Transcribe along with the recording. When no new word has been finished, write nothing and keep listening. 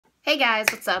Hey guys,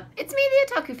 what's up? It's me,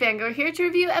 the Otaku Fangirl, here to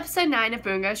review episode 9 of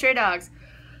Bungou Stray Dogs.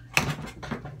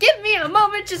 Give me a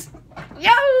moment, just... Yo!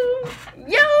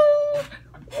 What?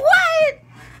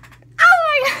 Oh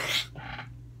my god!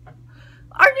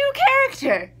 Our new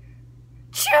character!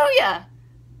 Chuuya!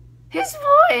 His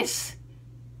voice!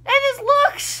 And his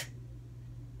looks!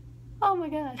 Oh my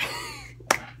god.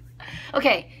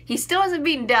 Okay, he still hasn't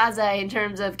beaten Dazai in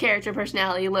terms of character,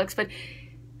 personality, looks, but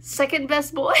second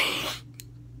best boy?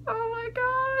 Oh my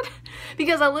god.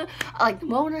 Because the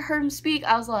moment I heard him speak,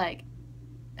 I was like,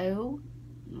 oh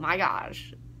my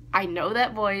gosh. I know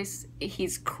that voice.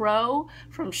 He's Crow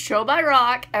from Show by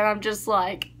Rock, and I'm just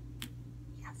like,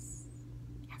 yes.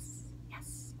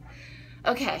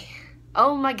 Okay.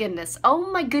 Oh my goodness.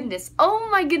 I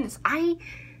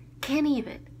can't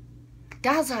even.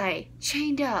 Dazai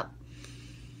chained up.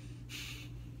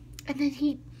 And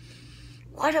then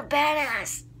what a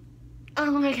badass.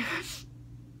 Oh my gosh.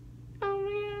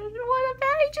 What a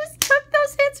badass. He just took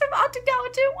those hits from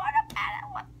Otagawa too. What a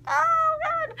badass. Oh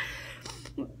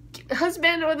god.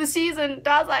 Husband of the season,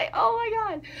 Dazai. Oh my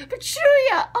god. But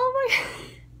Chuuya. Oh my god.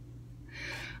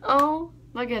 Oh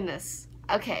my goodness.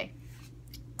 Okay.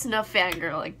 It's enough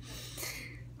fangirling.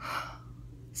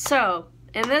 So,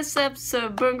 in this episode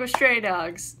of Bungou Stray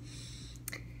Dogs,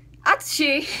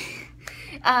 Atsushi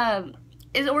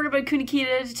is ordered by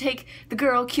Kunikita to take the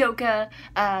girl, Kyoka,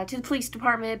 to the police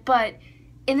department, but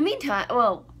in the meantime,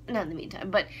 well, not in the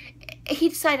meantime, but he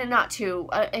decided not to,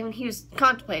 and he was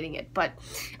contemplating it, but,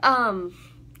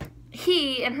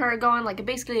 he and her go on, like,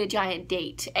 basically a giant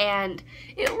date, and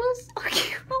it was, I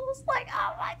was like,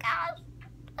 oh my gosh,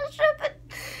 I ship it.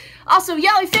 Also,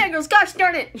 Yaoi fangirls, gosh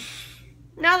darn it!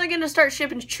 Now they're gonna start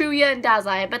shipping Chuuya and Dazai.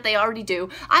 I bet they already do.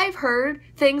 I've heard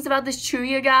things about this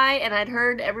Chuuya guy, and I'd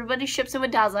heard everybody ships him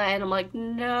with Dazai, and I'm like,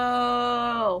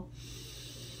 no.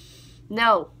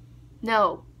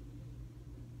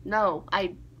 No,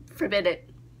 I forbid it.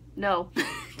 No.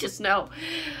 Just no.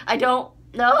 I don't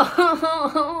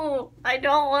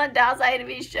want Dazai to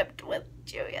be shipped with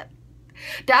Chuuya.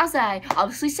 Dazai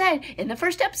obviously said in the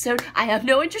first episode, I have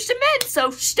no interest in men, so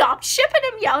stop shipping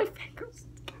him, Yaoi fangirls.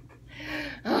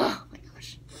 Oh my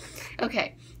gosh.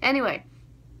 Okay, anyway.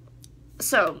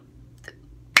 So,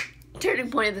 the turning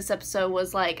point of this episode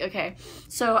was like, okay,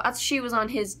 so Atsushi was on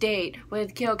his date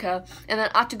with Kyoka, and then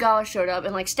Otagawa showed up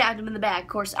and like stabbed him in the back. Of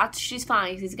course, Atsushi's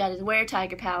fine because he's got his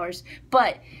were-tiger powers,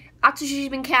 but Atsushi's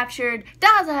been captured.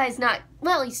 Dazai's not,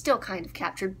 well, he's still kind of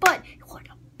captured, but what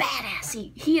a badass.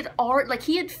 He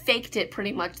had faked it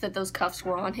pretty much that those cuffs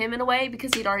were on him in a way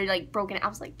because he'd already like broken it. I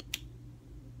was like,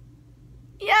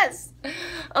 yes!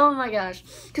 Oh my gosh.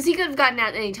 Because he could have gotten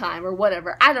out any time or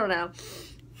whatever. I don't know.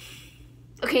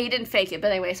 Okay, he didn't fake it, but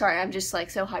anyway, sorry, I'm just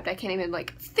like so hyped I can't even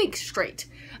like think straight.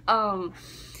 Okay,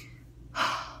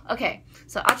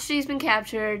 so Atsushi's been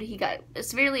captured, he got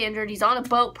severely injured, he's on a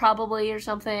boat probably or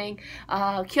something.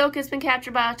 Kyoka's been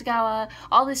captured by Otagawa,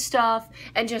 all this stuff,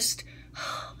 and just,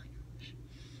 oh my gosh.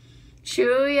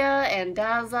 Chuuya and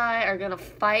Dazai are gonna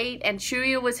fight, and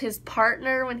Chuuya was his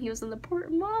partner when he was in the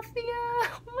Port Mafia.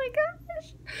 Oh my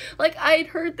gosh. Like, I'd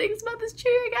heard things about this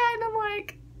Chuuya guy, and I'm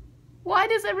like, why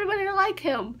does everybody like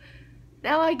him?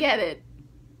 Now I get it.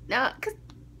 Now, because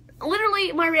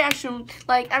literally my reaction,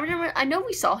 like, I know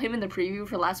we saw him in the preview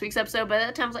for last week's episode, but at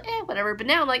that time I was like, whatever. But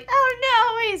now I'm like, oh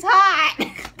no, he's hot.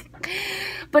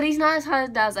 But he's not as hot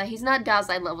as Dazai. He's not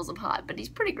Dazai levels of hot, but he's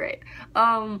pretty great.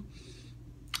 Oh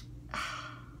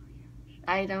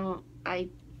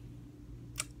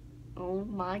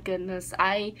my goodness.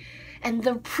 And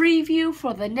the preview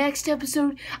for the next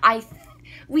episode,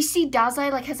 we see Dazai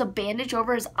like has a bandage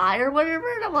over his eye or whatever,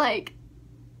 and I'm like,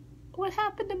 what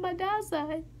happened to my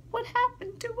Dazai? What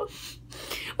happened to him?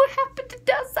 What happened to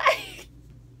Dazai?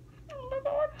 Oh my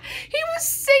god. He was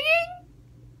singing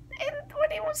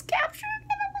when he was captured,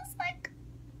 and I was like,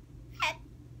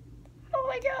 oh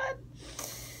my god.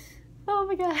 Oh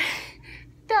my god.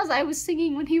 Dazai was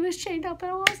singing when he was chained up,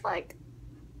 and I was like,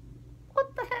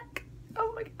 what the heck?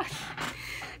 Oh my gosh.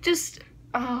 Just,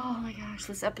 oh my gosh,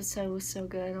 this episode was so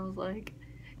good. I was like,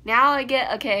 now I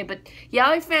get, okay, but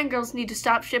Yaoi fangirls need to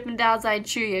stop shipping Dazai and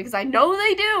Chuuya, because I know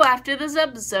they do after this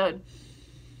episode.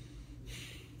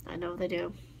 I know they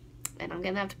do. And I'm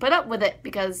gonna have to put up with it,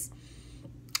 because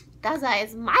Dazai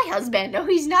is my husband. No,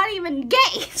 he's not even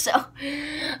gay, so,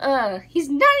 he's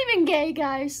not even gay,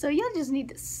 guys, so y'all just need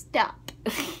to stop.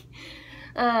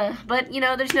 But, you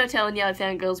know, there's no telling Yaoi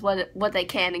fangirls what they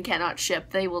can and cannot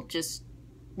ship. They will just,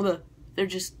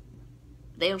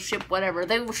 they'll ship whatever.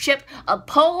 They will ship a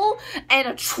pole and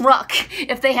a truck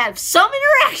if they have some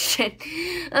interaction.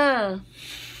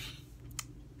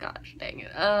 Gosh dang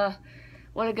it.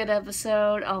 What a good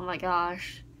episode. Oh my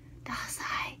gosh.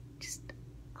 Dazai. Just,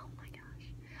 oh my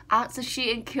gosh.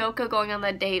 Atsushi and Kyoko going on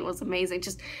that date was amazing.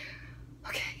 Just,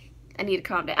 okay, I need to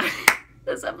calm down.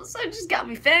 This episode just got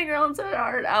me fangirling so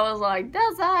hard. I was like,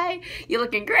 Dazai, you're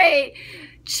looking great.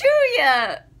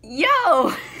 Chuuya,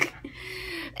 yo.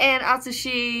 And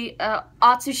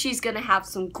Atsushi's gonna have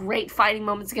some great fighting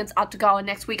moments against Otagawa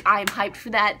next week. I am hyped for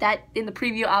that. That in the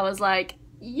preview, I was like,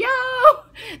 yo,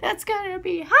 that's gonna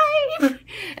be hype.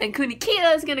 And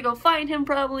Kunikiya is gonna go find him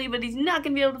probably, but he's not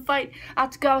gonna be able to fight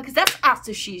Otagawa because that's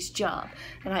Atsushi's job.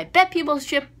 And I bet people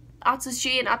ship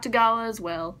Atsushi and Otagawa as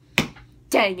well.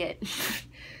 Dang it.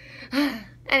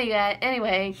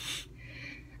 Anyway,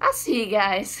 I'll see you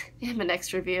guys in my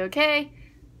next review, okay?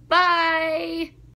 Bye!